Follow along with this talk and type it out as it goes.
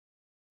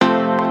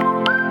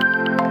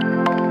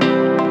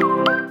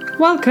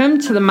Welcome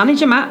to the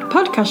Manager Matt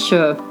podcast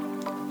show.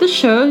 The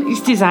show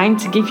is designed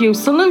to give you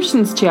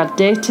solutions to your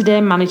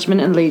day-to-day management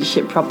and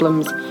leadership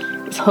problems.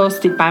 It's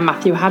hosted by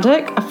Matthew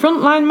Haddock, a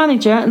frontline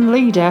manager and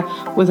leader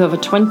with over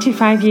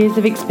 25 years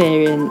of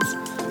experience.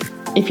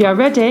 If you're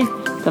ready,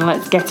 then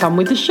let's get on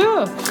with the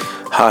show.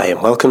 Hi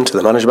and welcome to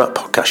the Manager Matt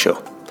podcast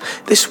show.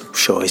 This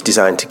show is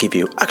designed to give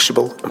you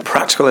actionable and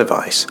practical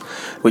advice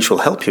which will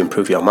help you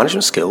improve your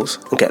management skills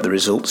and get the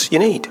results you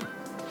need.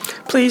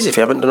 Please, if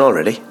you haven't done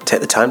already,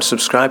 take the time to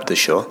subscribe to the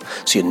show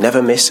so you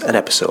never miss an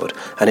episode,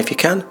 and if you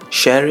can,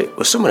 share it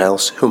with someone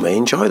else who may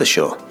enjoy the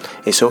show.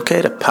 It's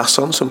okay to pass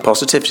on some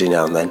positivity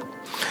now and then.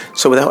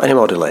 So without any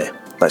more delay,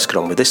 let's get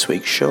on with this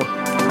week's show.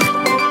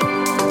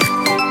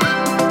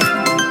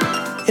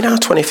 In our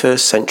 21st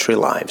century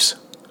lives,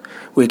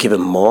 we're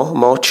given more and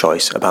more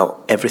choice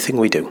about everything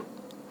we do.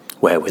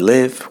 Where we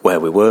live, where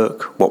we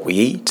work, what we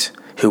eat,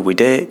 who we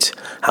date,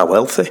 how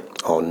wealthy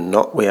or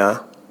not we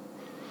are.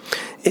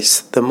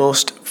 It's the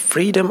most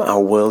freedom our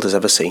world has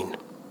ever seen.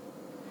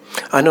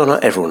 I know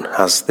not everyone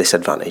has this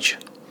advantage,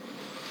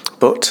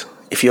 but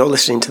if you're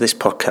listening to this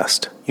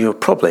podcast, you're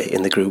probably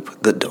in the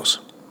group that does.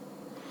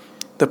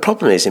 The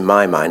problem is, in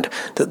my mind,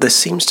 that there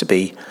seems to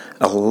be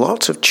a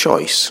lot of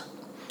choice,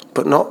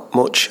 but not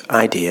much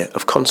idea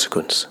of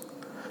consequence.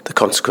 The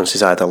consequence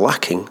is either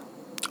lacking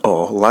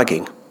or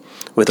lagging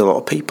with a lot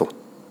of people.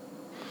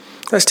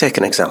 Let's take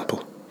an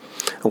example.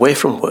 Away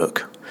from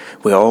work,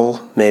 we all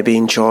maybe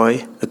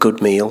enjoy a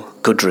good meal,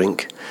 good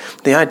drink,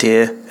 the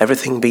idea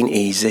everything being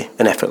easy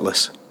and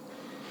effortless.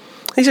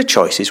 These are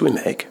choices we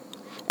make,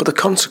 but the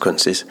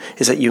consequences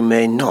is that you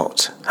may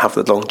not have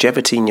the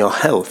longevity in your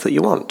health that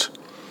you want.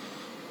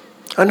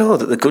 I know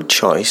that the good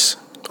choice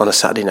on a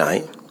Saturday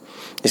night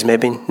is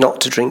maybe not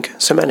to drink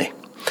so many,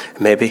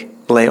 maybe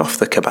lay off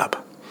the kebab.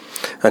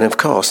 And of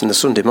course, in the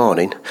Sunday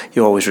morning,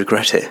 you always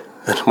regret it.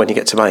 And when you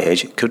get to my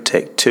age, it could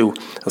take 2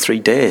 or 3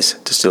 days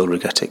to still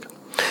regret it.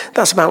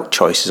 That's about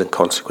choices and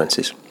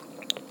consequences.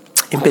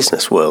 In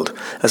business world,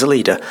 as a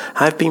leader,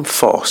 I've been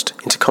forced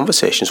into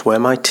conversations where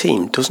my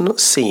team does not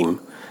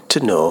seem to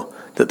know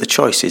that the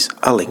choices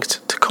are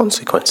linked to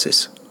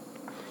consequences.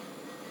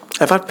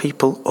 I've had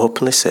people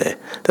openly say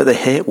that they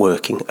hate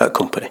working at a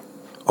company,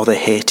 or they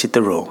hated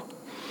the role.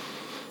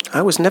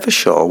 I was never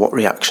sure what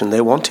reaction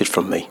they wanted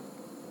from me.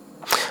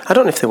 I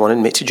don't know if they wanted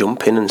me to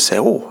jump in and say,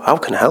 "Oh, how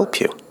can I help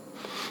you?"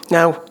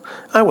 Now,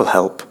 I will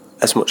help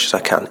as much as I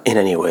can in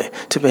any way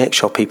to make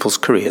sure people's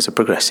careers are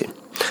progressing,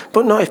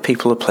 but not if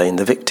people are playing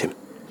the victim.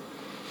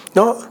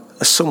 Not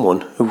as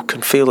someone who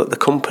can feel that the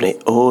company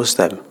owes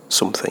them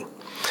something.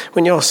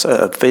 When you're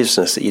a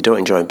business that you don't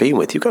enjoy being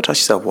with, you've got to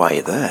ask yourself why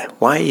you're there.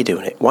 Why are you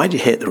doing it? Why do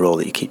you hate the role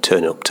that you keep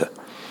turning up to?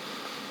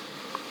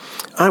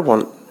 I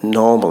want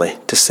normally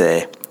to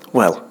say,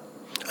 well,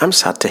 I'm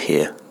sad to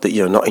hear that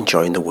you're not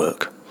enjoying the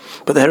work,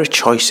 but there are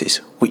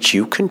choices which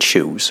you can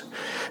choose,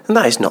 and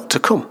that is not to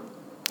come.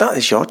 That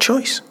is your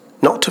choice.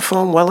 Not to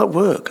perform well at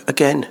work,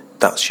 again,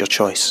 that's your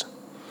choice.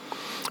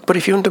 But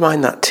if you undermine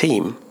that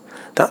team,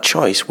 that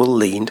choice will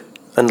lead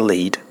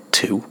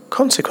to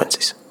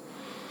consequences.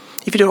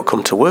 If you don't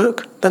come to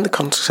work, then the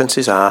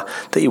consequences are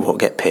that you won't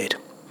get paid.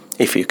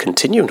 If you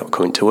continue not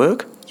coming to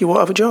work, you won't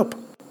have a job.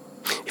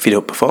 If you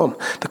don't perform,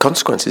 the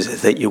consequences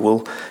is that you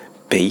will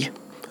be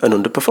an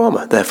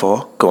underperformer,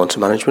 therefore go on to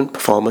management,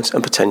 performance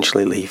and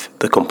potentially leave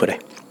the company.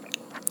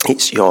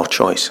 It's your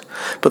choice,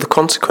 but the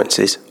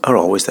consequences are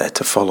always there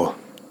to follow.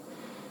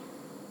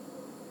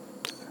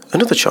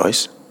 Another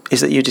choice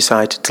is that you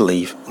decide to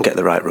leave and get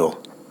the right role.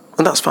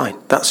 And that's fine,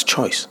 that's a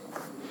choice.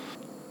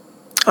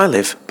 I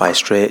live by a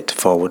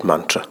straightforward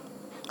mantra.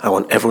 I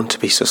want everyone to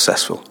be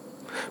successful.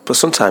 But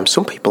sometimes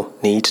some people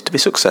need to be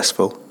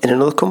successful in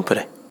another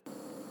company.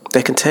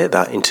 They can take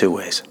that in 2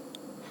 ways.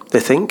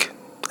 They think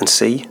and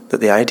see that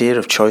the idea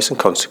of choice and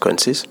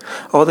consequences,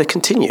 or they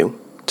continue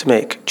to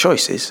make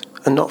choices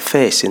and not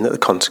facing that the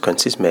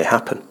consequences may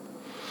happen.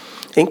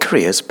 In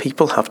careers,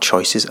 people have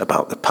choices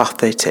about the path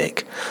they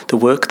take, the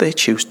work they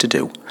choose to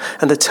do,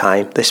 and the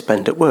time they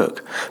spend at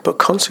work, but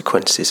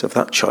consequences of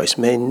that choice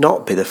may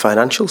not be the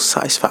financial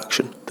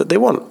satisfaction that they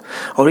want,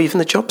 or even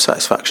the job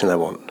satisfaction they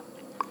want.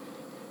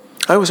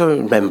 I always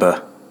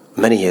remember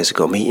many years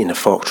ago meeting a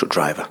fork truck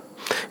driver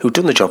who'd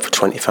done the job for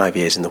 25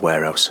 years in the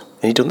warehouse,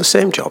 and he'd done the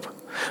same job,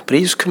 but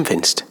he was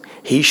convinced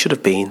he should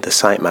have been the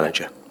site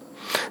manager,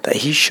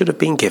 that he should have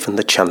been given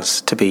the chance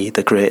to be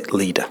the great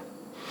leader.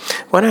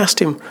 When I asked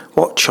him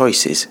what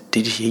choices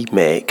did he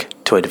make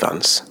to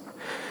advance,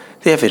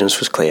 the evidence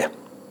was clear,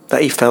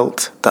 that he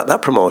felt that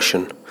that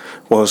promotion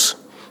was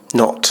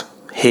not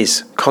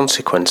his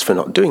consequence for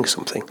not doing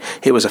something,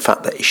 it was a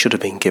fact that it should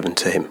have been given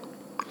to him.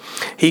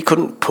 He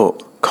couldn't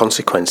put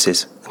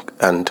consequences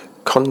and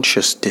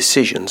conscious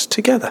decisions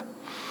together.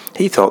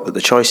 He thought that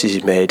the choices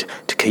he made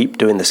to keep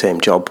doing the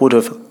same job would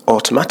have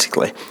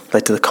automatically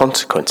led to the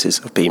consequences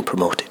of being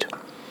promoted.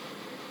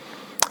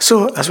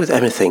 So, as with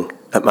everything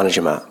at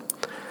Manager Matt,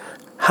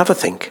 have a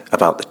think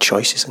about the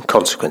choices and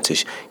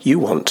consequences you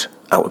want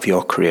out of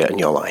your career and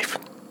your life.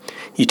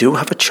 You do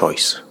have a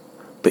choice,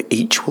 but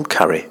each will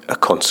carry a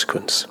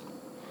consequence.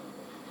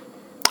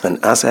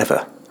 and as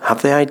ever,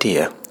 have the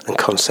idea and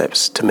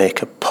concepts to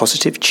make a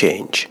positive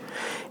change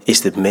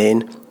is the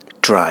main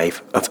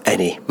drive of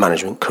any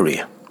management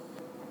career.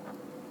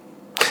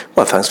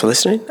 Well, thanks for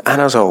listening,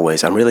 and as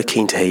always, I'm really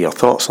keen to hear your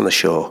thoughts on the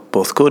show,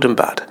 both good and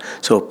bad,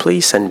 so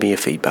please send me your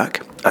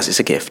feedback, as it's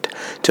a gift,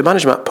 to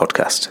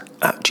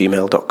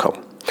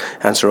managementpodcast@gmail.com.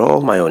 Answer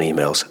all my own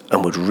emails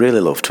and would really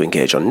love to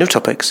engage on new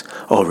topics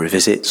or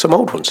revisit some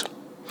old ones.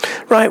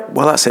 Right,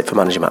 well that's it for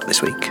Manager Matt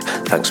this week.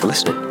 Thanks for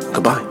listening.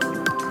 Goodbye.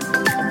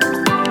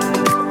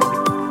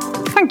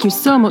 Thank you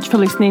so much for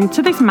listening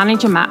to this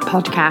Manager Matt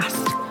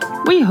podcast.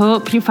 We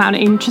hope you found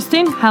it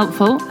interesting,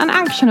 helpful and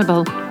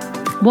actionable.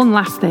 One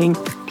last thing,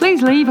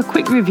 please leave a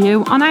quick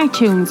review on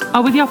iTunes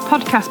or with your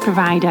podcast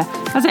provider,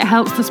 as it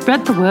helps to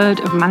spread the word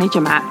of Manager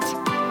Matt.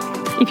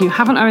 If you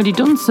haven't already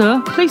done so,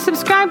 please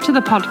subscribe to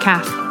the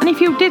podcast, and if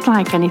you did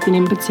like anything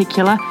in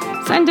particular,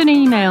 send an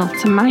email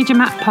to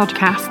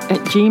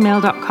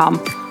managermattpodcast@gmail.com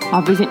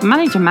or visit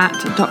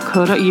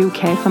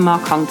managermatt.co.uk for more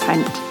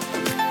content.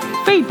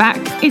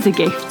 Feedback is a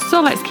gift,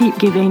 so let's keep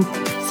giving.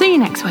 See you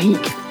next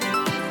week.